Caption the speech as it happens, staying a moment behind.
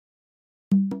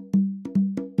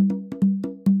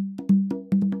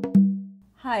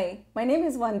Hi, my name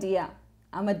is Wandia.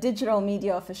 I'm a digital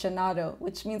media aficionado,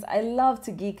 which means I love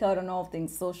to geek out on all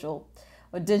things social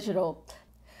or digital.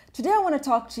 Today I want to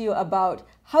talk to you about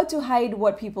how to hide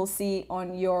what people see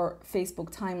on your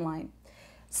Facebook timeline.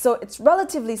 So it's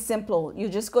relatively simple. You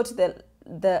just go to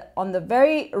on the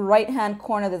very right hand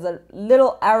corner, there's a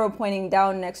little arrow pointing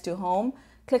down next to home.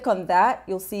 Click on that.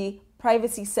 You'll see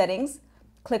privacy settings.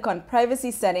 Click on privacy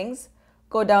settings.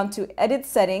 Go down to edit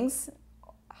settings.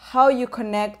 How you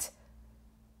connect,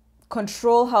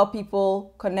 control how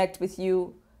people connect with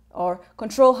you, or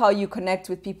control how you connect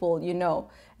with people you know,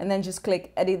 and then just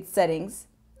click edit settings.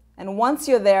 And once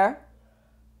you're there,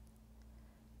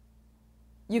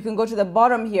 you can go to the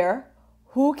bottom here,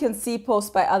 who can see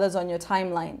posts by others on your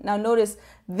timeline. Now notice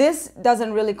this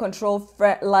doesn't really control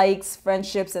likes,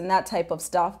 friendships, and that type of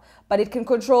stuff, but it can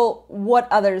control what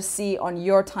others see on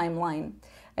your timeline.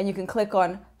 And you can click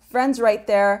on friends right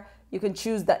there. You can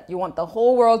choose that you want the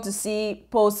whole world to see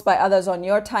posts by others on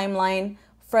your timeline,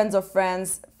 friends of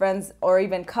friends, or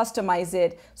even customize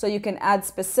it so you can add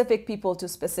specific people to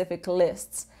specific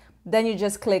lists. Then you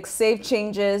just click save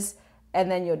changes and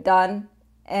then you're done.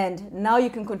 And now you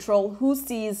can control who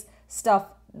sees stuff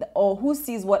or who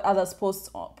sees what others post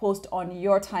on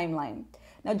your timeline.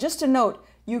 Now just to note,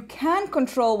 you can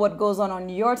control what goes on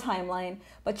your timeline,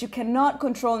 but you cannot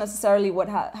control necessarily what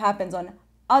happens on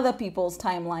other people's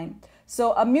timeline.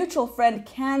 So a mutual friend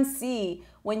can see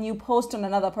when you post on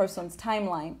another person's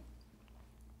timeline.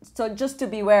 So just to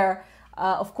beware,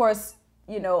 of course,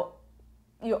 you're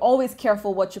always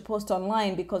careful what you post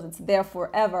online because it's there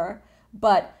forever,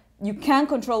 but you can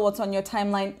control what's on your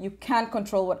timeline. You can't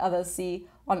control what others see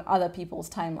on other people's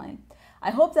timeline.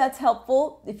 I hope that's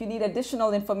helpful. If you need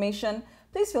additional information,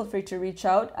 please feel free to reach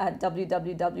out at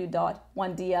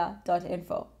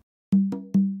www.wandia.info.